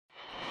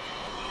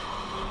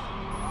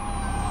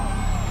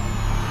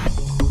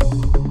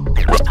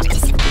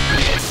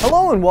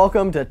Hello and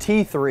welcome to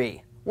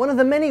T3. One of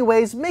the many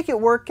ways Make It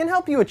Work can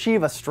help you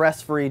achieve a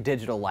stress-free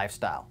digital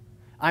lifestyle.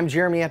 I'm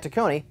Jeremy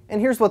Atticoni, and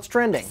here's what's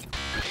trending.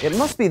 It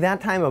must be that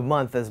time of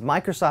month as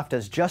Microsoft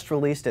has just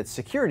released its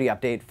security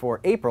update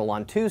for April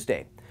on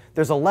Tuesday.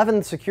 There's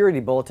 11 security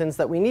bulletins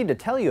that we need to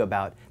tell you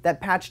about that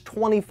patch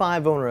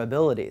 25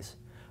 vulnerabilities.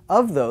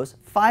 Of those,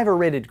 5 are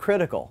rated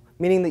critical,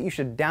 meaning that you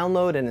should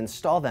download and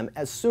install them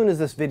as soon as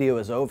this video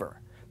is over.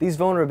 These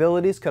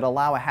vulnerabilities could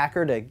allow a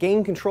hacker to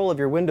gain control of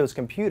your Windows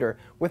computer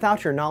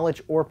without your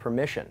knowledge or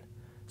permission.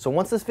 So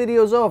once this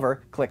video is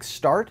over, click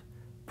Start,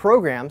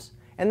 Programs,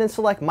 and then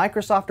select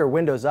Microsoft or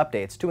Windows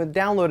Updates to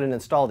download and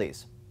install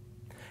these.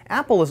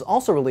 Apple has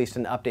also released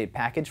an update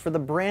package for the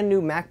brand new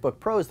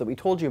MacBook Pros that we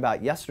told you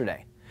about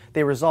yesterday.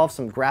 They resolve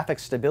some graphics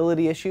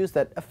stability issues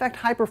that affect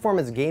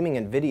high-performance gaming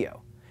and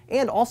video,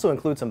 and also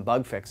include some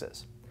bug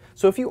fixes.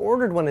 So if you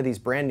ordered one of these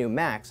brand new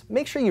Macs,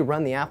 make sure you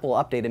run the Apple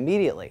update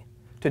immediately.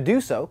 To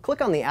do so,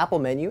 click on the Apple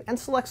menu and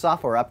select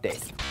Software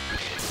Update.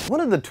 One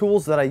of the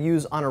tools that I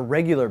use on a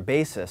regular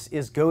basis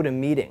is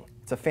GoToMeeting.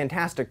 It's a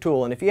fantastic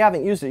tool, and if you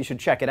haven't used it, you should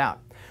check it out.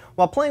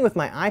 While playing with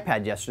my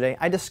iPad yesterday,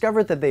 I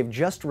discovered that they've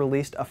just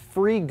released a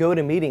free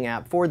GoToMeeting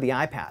app for the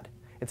iPad.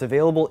 It's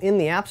available in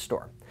the App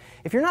Store.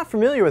 If you're not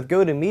familiar with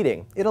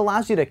GoToMeeting, it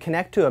allows you to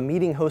connect to a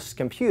meeting host's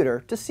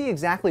computer to see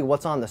exactly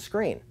what's on the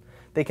screen.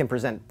 They can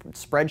present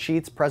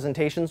spreadsheets,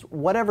 presentations,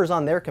 whatever's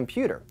on their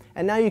computer,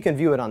 and now you can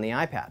view it on the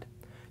iPad.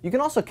 You can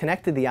also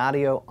connect to the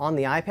audio on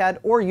the iPad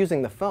or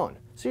using the phone,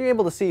 so you're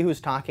able to see who's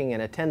talking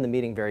and attend the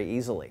meeting very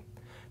easily.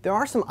 There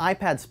are some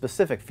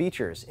iPad-specific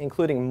features,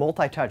 including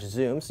multi-touch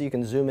zoom, so you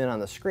can zoom in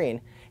on the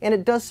screen, and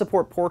it does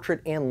support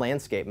portrait and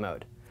landscape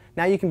mode.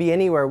 Now you can be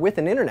anywhere with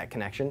an internet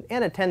connection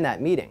and attend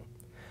that meeting.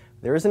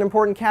 There is an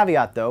important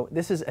caveat though,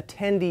 this is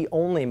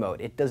attendee-only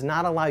mode. It does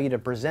not allow you to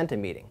present a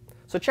meeting.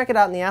 So check it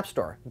out in the App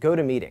Store,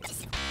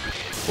 GoToMeeting.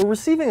 We're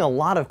receiving a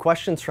lot of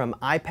questions from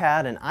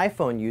iPad and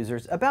iPhone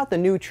users about the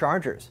new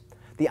chargers.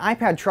 The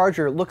iPad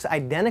charger looks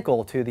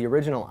identical to the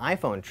original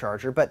iPhone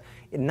charger, but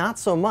not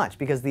so much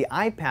because the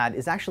iPad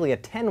is actually a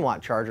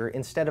 10-watt charger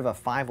instead of a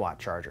 5-watt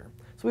charger.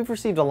 So we've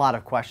received a lot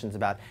of questions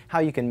about how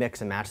you can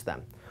mix and match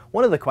them.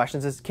 One of the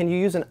questions is, can you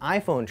use an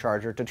iPhone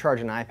charger to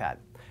charge an iPad?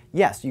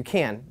 Yes, you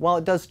can, while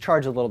it does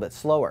charge a little bit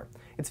slower.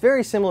 It's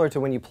very similar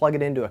to when you plug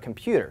it into a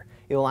computer.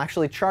 It will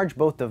actually charge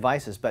both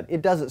devices, but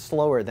it does it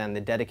slower than the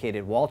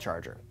dedicated wall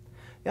charger.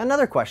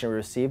 Another question we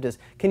received is,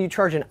 can you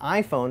charge an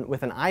iPhone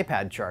with an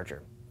iPad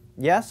charger?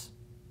 Yes?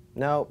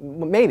 No?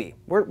 Maybe.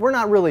 We're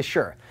not really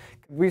sure.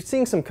 We're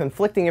seeing some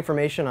conflicting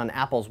information on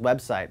Apple's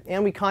website,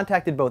 and we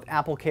contacted both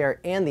AppleCare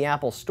and the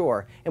Apple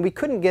Store, and we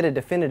couldn't get a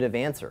definitive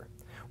answer.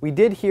 We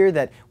did hear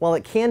that while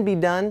it can be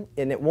done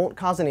and it won't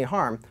cause any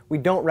harm, we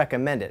don't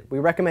recommend it. We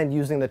recommend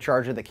using the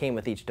charger that came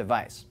with each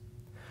device.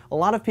 A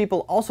lot of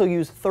people also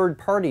use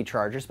third-party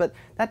chargers, but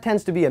that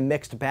tends to be a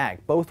mixed bag,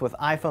 both with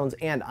iPhones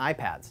and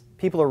iPads.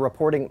 People are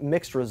reporting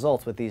mixed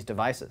results with these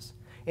devices.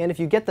 And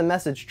if you get the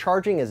message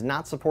charging is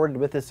not supported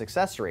with this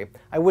accessory,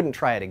 I wouldn't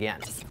try it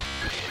again.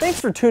 Thanks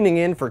for tuning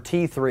in for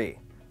T3.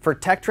 For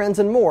tech trends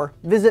and more,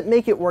 visit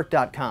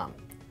MakeItWork.com.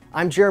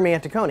 I'm Jeremy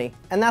Atticoni,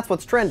 and that's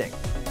what's trending.